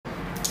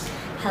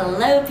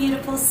Hello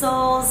beautiful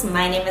souls,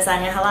 my name is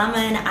Anya Halama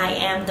and I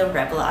am the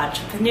Rebel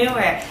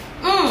Entrepreneur.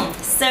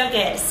 So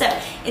good. So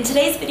in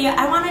today's video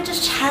I want to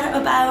just chat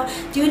about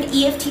doing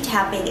EFT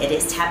tapping. It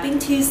is Tapping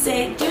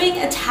Tuesday, doing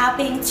a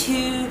tapping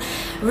to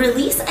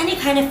release any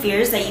kind of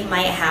fears that you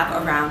might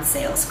have around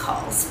sales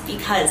calls,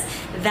 because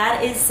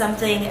that is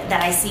something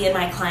that I see in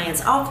my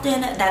clients often.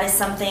 That is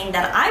something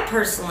that I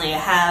personally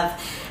have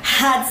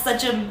had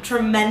such a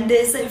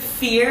tremendous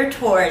fear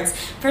towards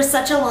for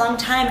such a long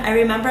time. I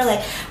remember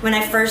like when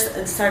I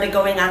first started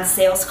going on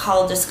sales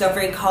call,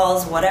 discovery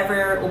calls,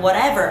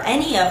 whatever,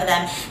 any of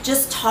them,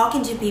 just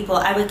talking to people,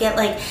 I would get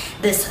like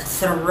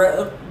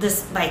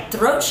my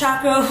throat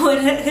chakra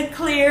would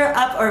clear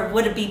up or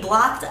would be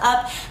blocked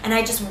up, and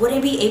I just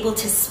wouldn't be able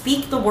to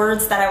speak the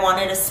words that I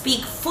wanted to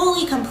speak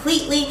fully,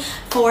 completely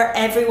for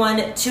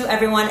everyone, to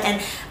everyone,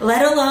 and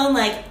let alone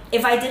like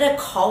if I did a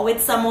call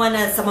with someone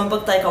and someone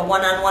booked like a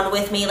one-on-one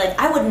with me, like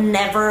I would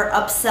never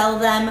upsell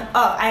them.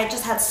 Oh, I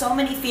just had so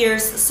many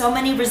fears, so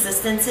many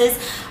resistances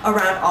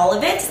around all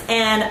of it,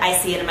 and I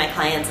see it in my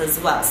clients as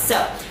well.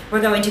 So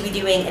we're going to be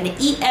doing an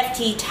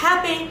EFT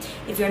tapping.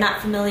 If you're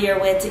not familiar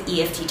with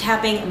EFT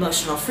tapping,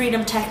 emotional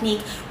freedom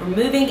technique, we're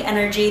moving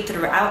energy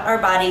throughout our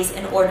bodies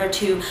in order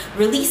to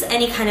release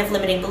any kind of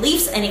limiting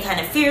beliefs, any kind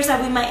of fears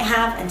that we might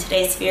have, and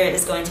today's fear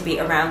is going to be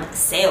around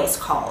sales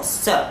calls.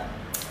 So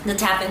the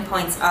tapping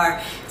points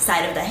are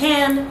side of the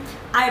hand,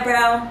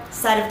 eyebrow,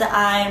 side of the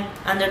eye,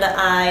 under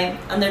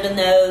the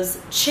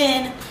nose,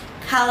 chin,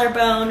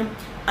 collarbone,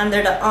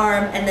 under the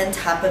arm, and then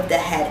top of the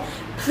head.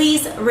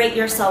 Please rate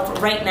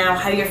yourself right now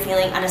how you're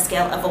feeling on a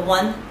scale of a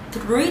 1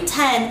 through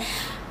 10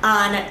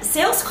 on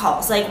sales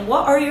calls. Like,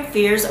 what are your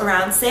fears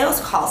around sales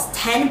calls?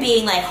 10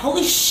 being like,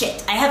 holy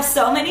shit, I have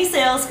so many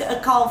sales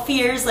call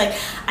fears. Like,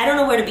 I don't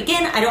know where to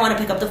begin. I don't want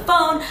to pick up the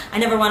phone. I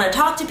never want to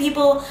talk to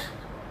people.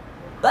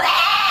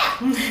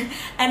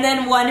 And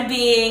then 1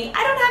 being,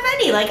 I don't have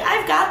any, like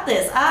I've got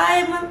this,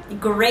 I'm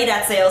great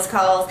at sales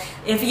calls.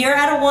 If you're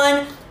at a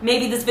 1,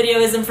 maybe this video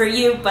isn't for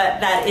you, but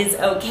that is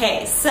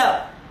okay.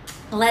 So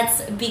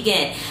let's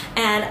begin.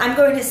 And I'm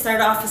going to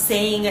start off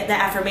saying the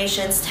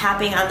affirmations,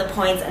 tapping on the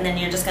points, and then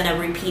you're just going to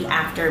repeat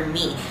after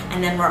me.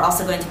 And then we're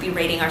also going to be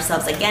rating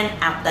ourselves again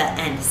at the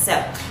end. So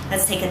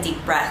let's take a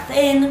deep breath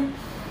in.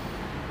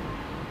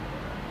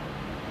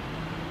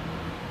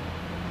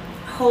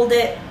 Hold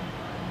it.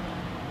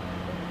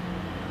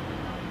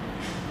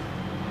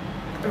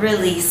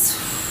 Release.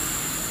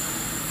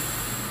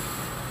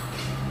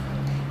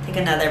 Take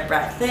another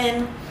breath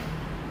in.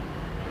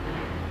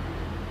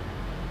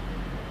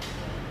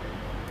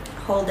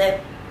 Hold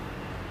it.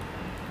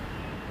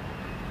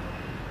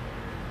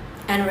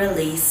 And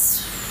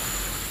release.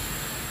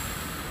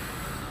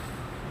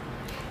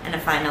 And a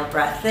final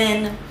breath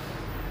in.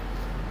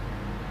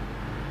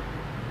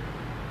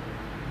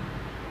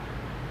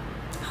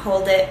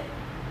 Hold it.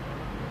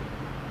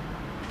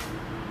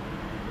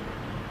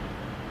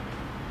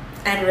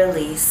 And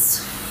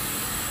release.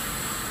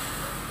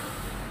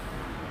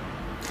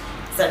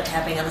 Start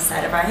tapping on the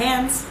side of our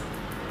hands.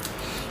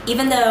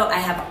 Even though I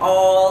have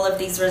all of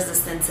these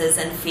resistances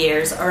and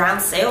fears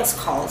around sales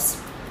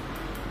calls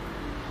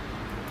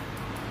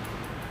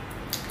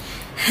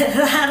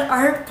that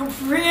are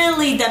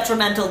really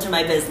detrimental to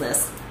my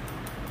business.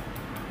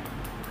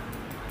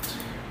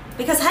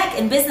 Because heck,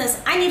 in business,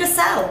 I need to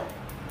sell.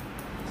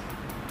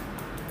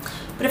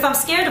 But if I'm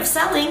scared of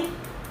selling,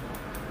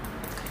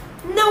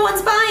 no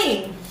one's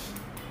buying.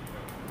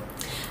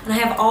 And I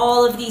have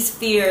all of these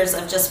fears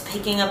of just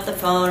picking up the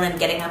phone and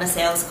getting on a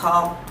sales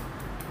call.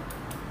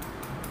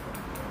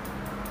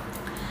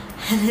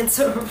 And it's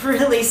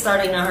really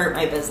starting to hurt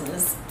my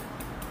business.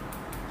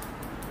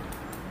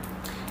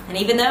 And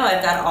even though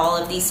I've got all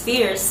of these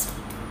fears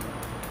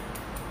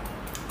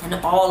and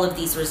all of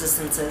these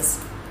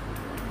resistances,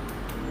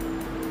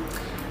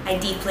 I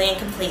deeply and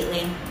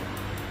completely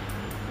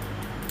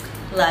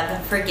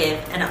love,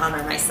 forgive, and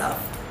honor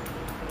myself.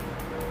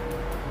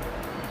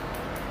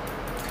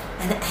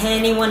 And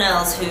anyone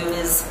else who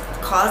is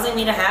causing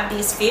me to have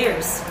these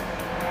fears.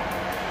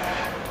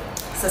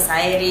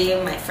 Society,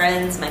 my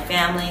friends, my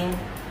family,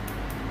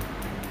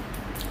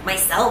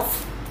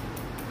 myself.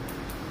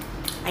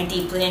 I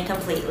deeply and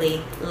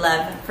completely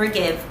love,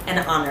 forgive, and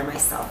honor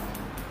myself.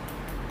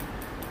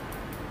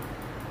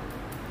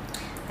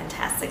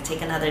 Fantastic.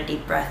 Take another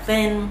deep breath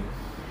in.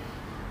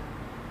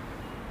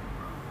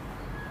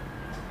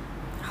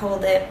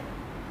 Hold it.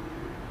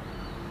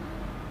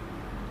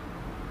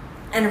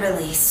 And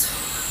release.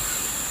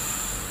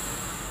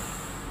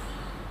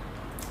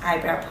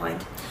 Eyebrow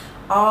point.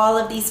 All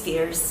of these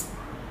fears,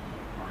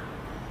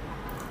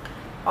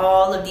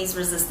 all of these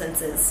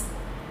resistances.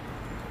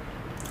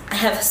 I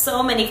have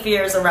so many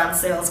fears around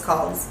sales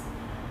calls.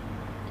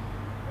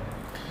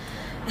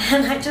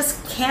 And I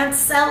just can't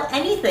sell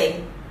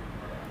anything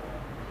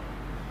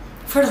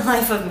for the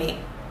life of me.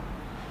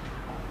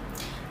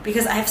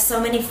 Because I have so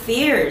many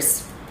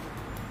fears.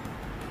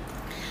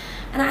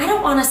 And I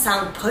don't want to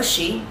sound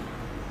pushy.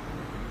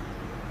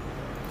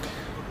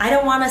 I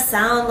don't want to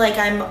sound like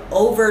I'm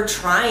over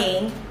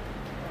trying.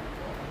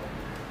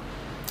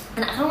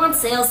 And I don't want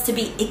sales to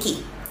be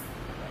icky.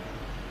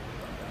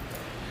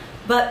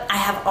 But I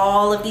have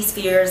all of these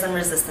fears and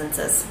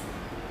resistances.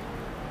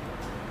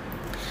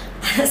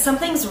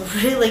 Something's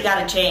really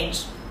got to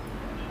change.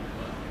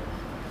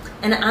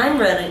 And I'm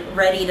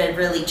ready to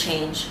really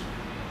change.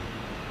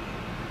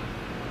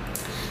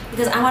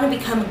 Because I want to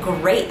become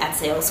great at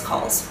sales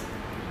calls.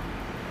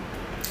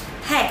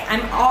 Heck,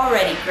 I'm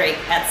already great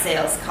at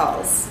sales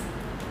calls.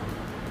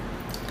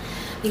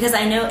 Because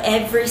I know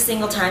every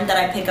single time that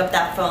I pick up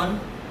that phone,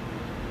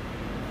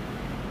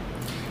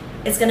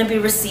 it's going to be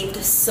received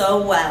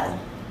so well.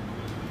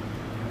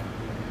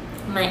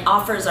 My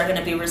offers are going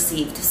to be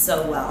received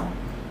so well.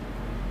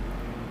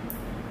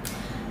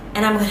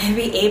 And I'm going to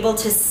be able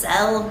to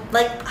sell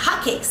like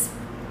hotcakes.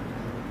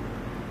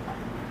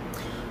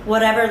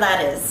 Whatever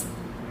that is.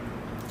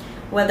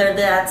 Whether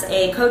that's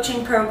a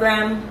coaching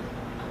program,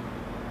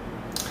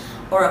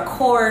 or a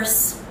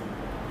course,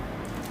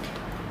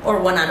 or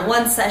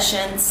one-on-one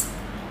sessions,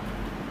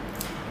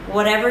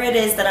 whatever it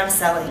is that I'm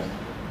selling.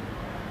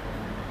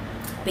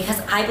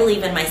 Because I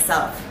believe in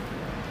myself.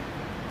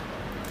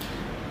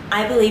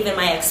 I believe in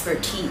my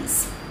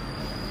expertise.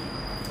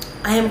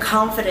 I am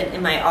confident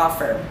in my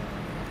offer.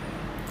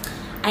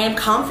 I am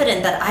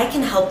confident that I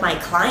can help my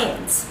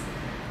clients.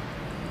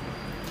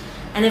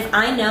 And if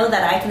I know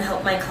that I can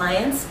help my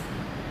clients,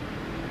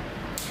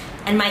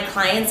 and my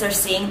clients are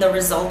seeing the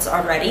results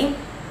already,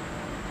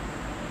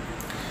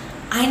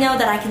 I know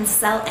that I can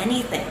sell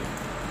anything.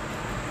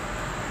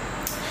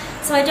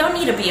 So I don't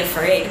need to be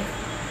afraid.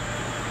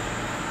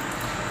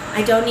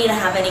 I don't need to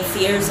have any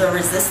fears or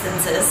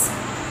resistances.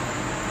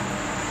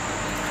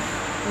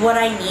 What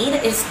I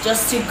need is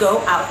just to go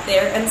out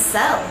there and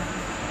sell.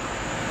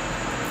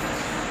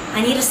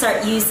 I need to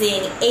start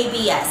using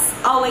ABS,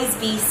 always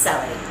be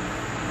selling.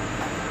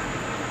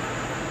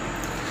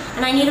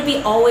 And I need to be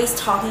always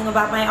talking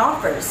about my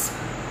offers.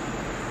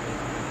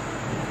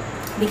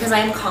 Because I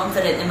am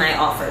confident in my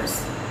offers.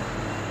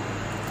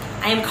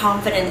 I am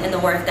confident in the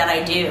work that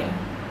I do.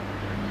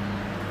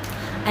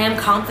 I am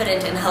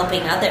confident in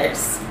helping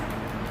others.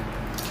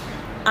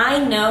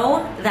 I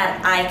know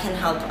that I can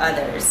help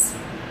others.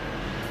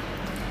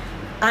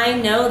 I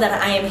know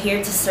that I am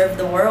here to serve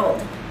the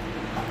world.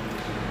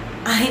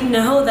 I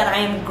know that I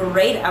am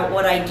great at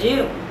what I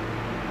do.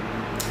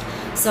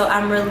 So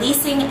I'm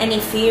releasing any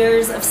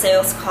fears of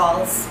sales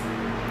calls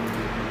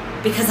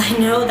because I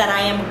know that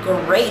I am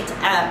great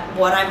at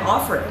what I'm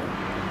offering.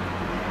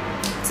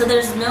 So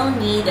there's no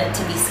need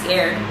to be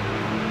scared.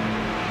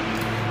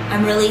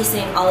 I'm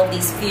releasing all of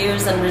these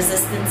fears and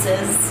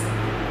resistances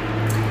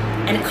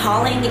and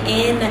calling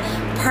in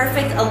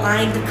perfect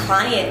aligned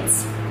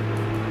clients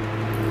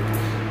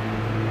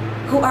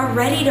who are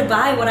ready to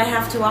buy what I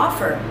have to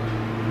offer.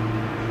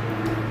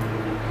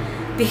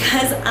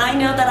 Because I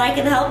know that I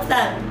can help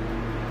them.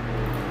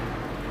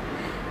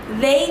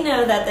 They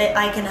know that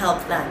I can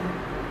help them.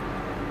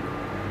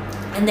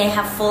 And they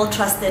have full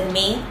trust in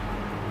me,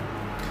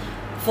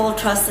 full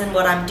trust in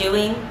what I'm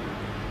doing,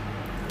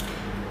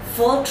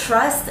 full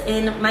trust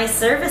in my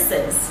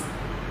services.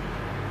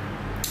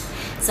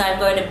 So I'm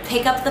going to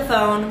pick up the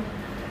phone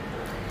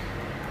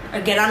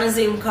or get on a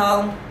Zoom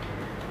call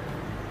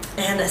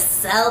and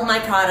sell my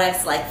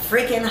products like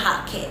freaking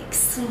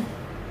hotcakes.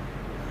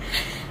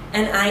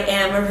 And I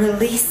am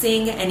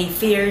releasing any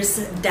fears,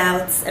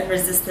 doubts, and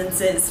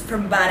resistances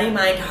from body,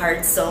 mind,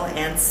 heart, soul,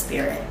 and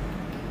spirit.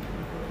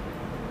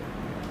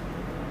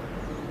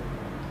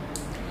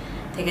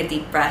 Take a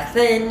deep breath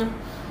in.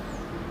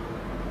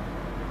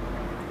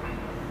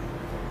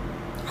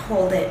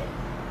 Hold it.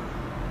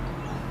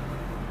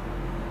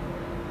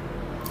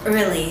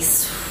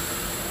 Release.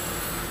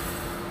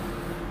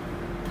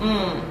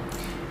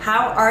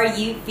 How are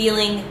you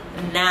feeling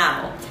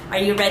now? Are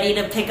you ready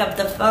to pick up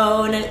the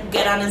phone,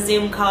 get on a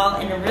Zoom call,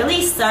 and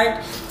really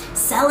start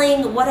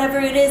selling whatever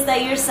it is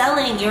that you're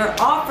selling, your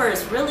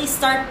offers? Really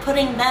start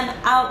putting them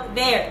out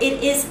there.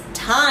 It is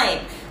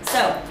time.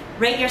 So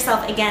rate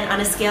yourself again on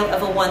a scale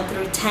of a 1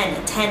 through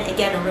 10. 10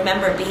 again,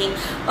 remember being,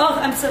 oh,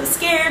 I'm so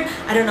scared.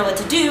 I don't know what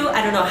to do.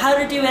 I don't know how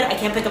to do it. I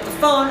can't pick up the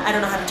phone. I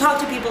don't know how to talk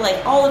to people.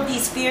 Like all of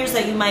these fears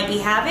that you might be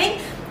having.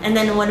 And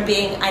then one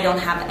being, I don't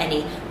have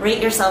any.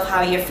 Rate yourself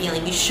how you're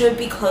feeling. You should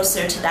be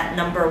closer to that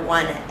number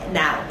 1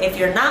 now. If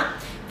you're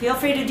not, feel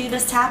free to do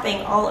this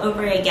tapping all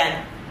over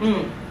again.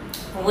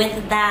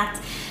 With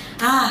that,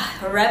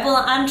 Rebel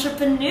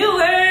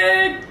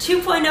Entrepreneur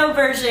 2.0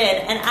 version.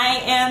 And I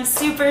am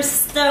super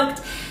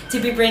stoked to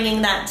be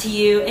bringing that to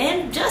you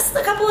in just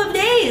a couple of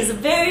days,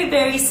 very,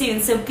 very soon.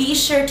 So be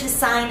sure to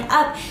sign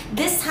up.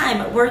 This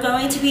time, we're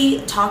going to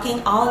be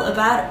talking all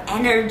about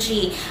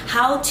energy,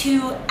 how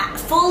to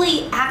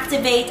fully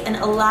activate and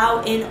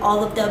allow in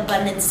all of the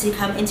abundance to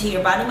come into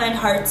your body, mind,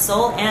 heart,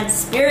 soul, and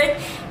spirit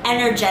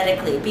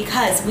energetically,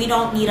 because we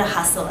don't need to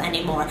hustle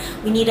anymore.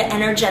 We need to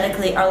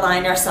energetically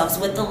align ourselves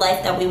with the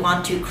life that we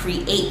want to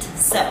create.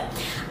 So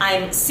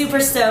I'm super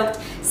stoked.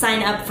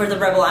 sign up for the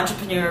Rebel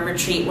Entrepreneur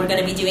Retreat. We're going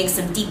to be doing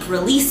some deep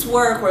release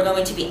work. We're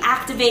going to be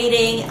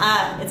activating.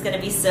 It's going to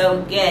be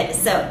so good.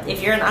 So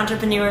if you're an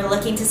entrepreneur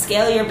looking to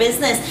scale your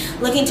business,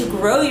 looking to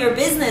grow your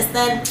business,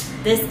 then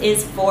this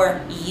is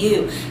for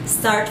you.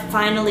 Start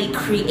finally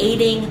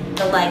creating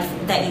the life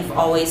that you've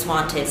always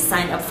wanted.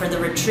 Sign up for the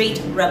retreat,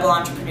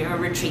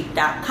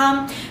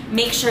 rebelentrepreneurretreat.com.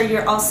 Make sure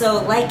you're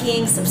also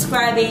liking,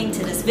 subscribing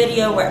to this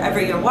video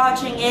wherever you're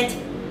watching it.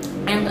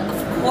 And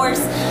of course,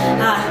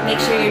 make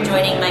sure you're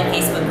joining my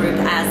Facebook group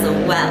as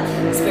well,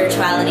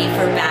 Spirituality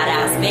for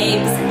Badass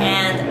Babes,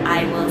 and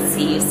I will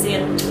see you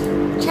soon.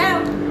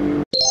 Ciao!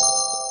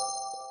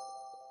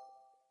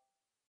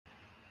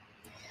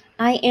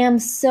 I am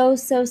so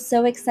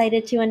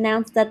excited to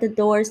announce that the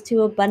doors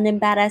to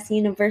Abundant Badass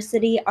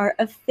University are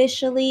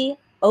officially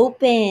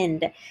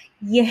opened.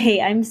 Yay,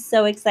 I'm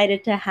so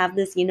excited to have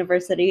this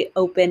university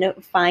open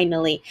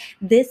finally.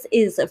 This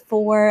is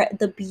for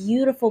the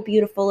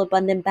beautiful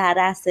Abundant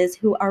Badasses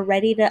who are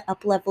ready to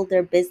up-level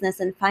their business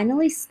and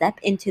finally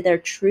step into their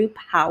true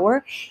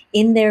power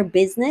in their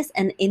business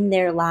and in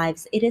their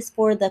lives. It is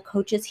for the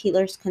coaches,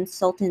 healers,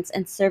 consultants,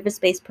 and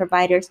service-based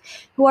providers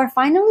who are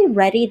finally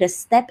ready to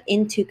step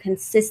into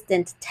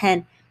consistent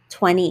 10,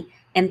 20,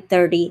 and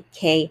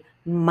 30K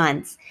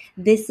months.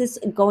 This is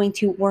going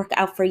to work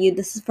out for you.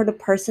 This is for the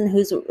person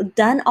who's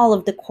done all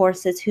of the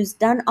courses, who's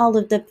done all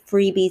of the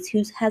freebies,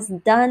 who has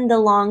done the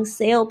long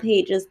sale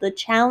pages, the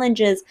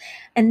challenges,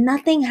 and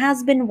nothing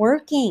has been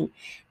working.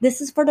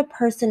 This is for the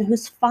person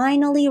who's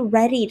finally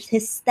ready to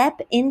step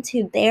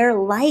into their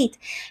light,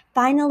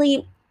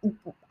 finally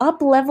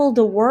up-level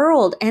the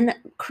world and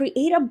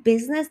create a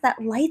business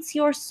that lights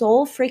your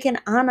soul freaking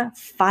on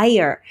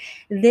fire.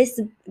 This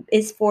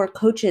is for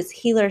coaches,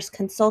 healers,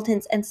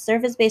 consultants, and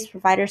service-based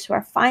providers who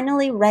are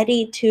finally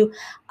ready to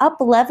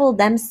up-level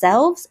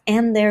themselves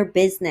and their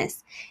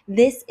business.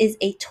 This is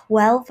a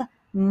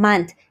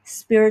 12-month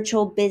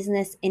spiritual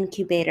business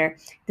incubator.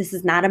 This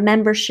is not a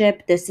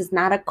membership. This is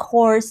not a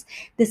course.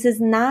 This is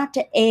not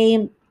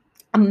a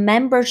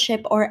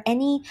membership or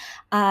any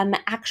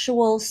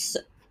actual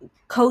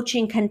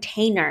coaching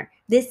container.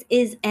 This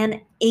is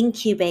an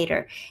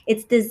incubator.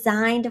 It's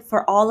designed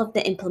for all of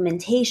the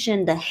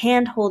implementation, the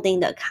hand-holding,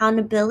 the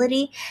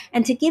accountability,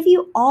 and to give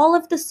you all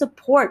of the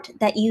support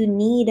that you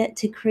need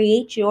to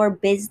create your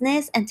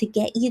business and to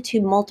get you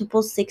to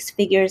multiple six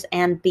figures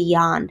and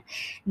beyond.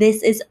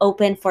 This is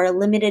open for a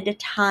limited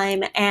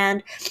time,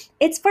 and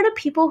it's for the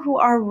people who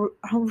are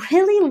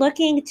really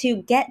looking to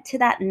get to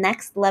that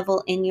next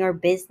level in your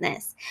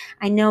business.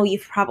 I know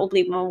you've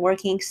probably been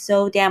working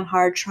so damn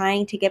hard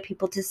trying to get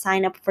people to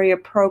sign up for your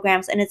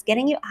programs, and it's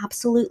getting you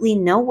absolutely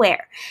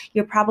nowhere.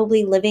 You're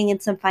probably living in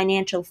some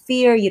financial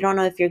fear. You don't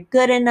know if you're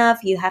good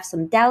enough. You have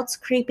some doubts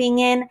creeping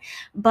in,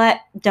 but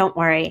don't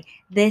worry.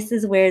 This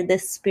is where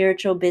this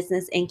spiritual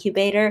business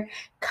incubator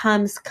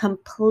comes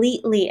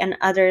completely and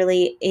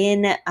utterly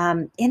in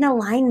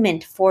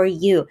alignment for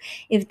you.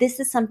 If this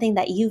is something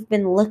that you've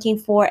been looking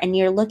for and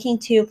you're looking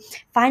to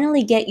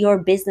finally get your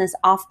business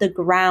off the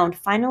ground,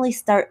 finally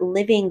start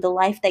living the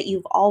life that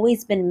you've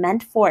always been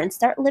meant for and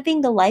start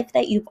living the life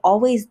that you've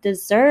always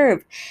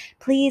deserved,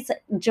 please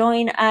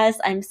join us.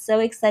 I'm so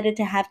excited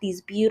to have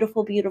these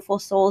beautiful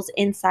souls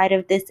inside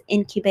of this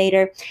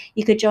incubator.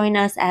 You could join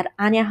us at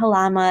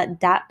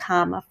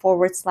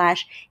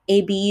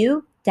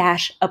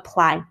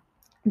anyahalama.com/ABU-apply.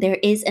 There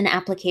is an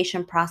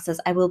application process.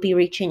 I will be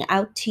reaching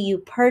out to you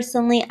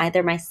personally,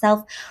 either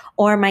myself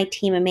or my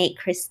teammate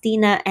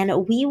Christina,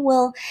 and we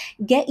will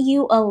get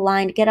you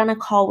aligned, get on a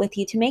call with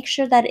you to make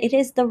sure that it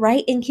is the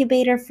right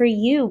incubator for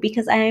you,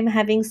 because I am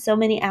having so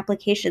many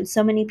applications,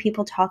 so many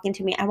people talking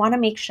to me. I want to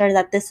make sure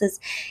that this is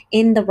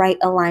in the right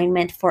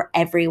alignment for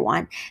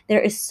everyone.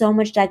 There is so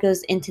much that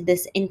goes into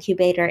this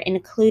incubator,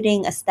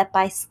 including a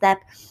step-by-step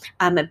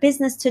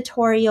business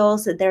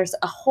tutorials. There's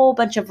a whole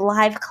bunch of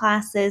live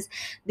classes.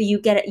 You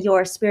get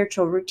your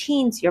spiritual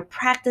routines, your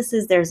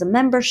practices. There's a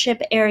membership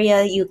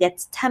area. You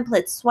get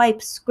templates,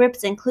 swipes,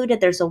 scripts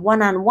included. There's a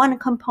one-on-one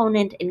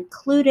component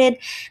included.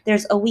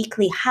 There's a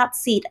weekly hot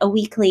seat, a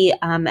weekly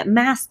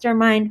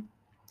mastermind,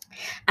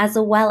 as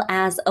well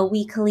as a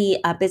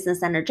weekly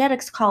business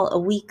energetics call, a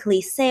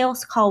weekly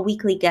sales call,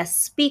 weekly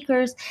guest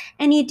speakers,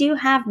 and you do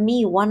have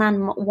me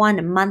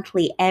one-on-one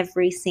monthly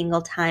every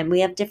single time. We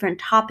have different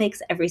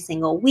topics every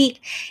single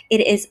week.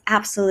 It is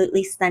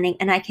absolutely stunning,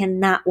 and I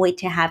cannot wait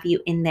to have you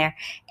in there.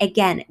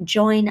 Again,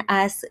 join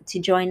us. To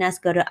join us,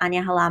 go to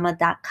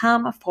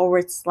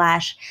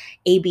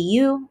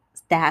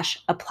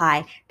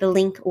anyahalama.com/ABU-apply. The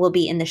link will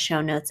be in the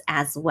show notes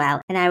as well.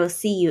 And I will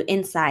see you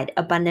inside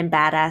Abundant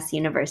Badass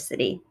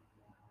University.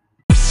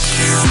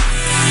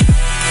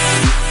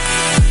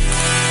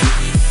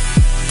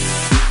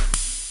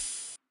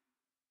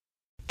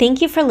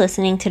 Thank you for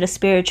listening to the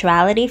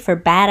Spirituality for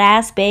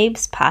Badass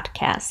Babes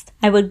podcast.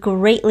 I would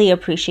greatly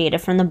appreciate it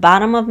from the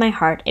bottom of my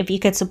heart if you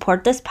could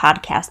support this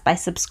podcast by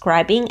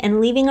subscribing and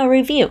leaving a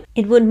review.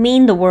 It would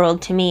mean the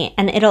world to me,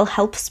 and it'll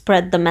help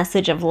spread the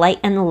message of light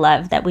and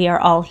love that we are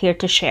all here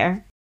to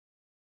share.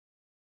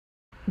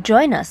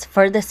 Join us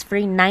for this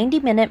free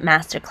 90-minute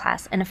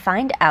masterclass and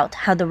find out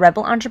how the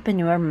Rebel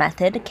Entrepreneur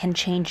method can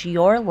change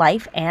your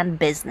life and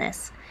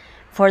business.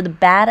 For the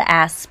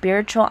badass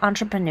spiritual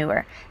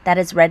entrepreneur that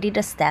is ready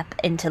to step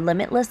into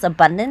limitless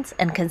abundance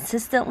and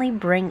consistently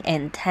bring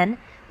in 10,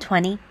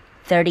 20,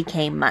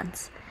 30K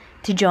months.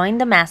 To join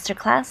the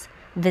masterclass,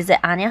 visit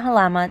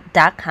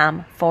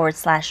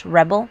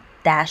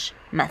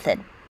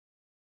anyahalama.com/rebel-method.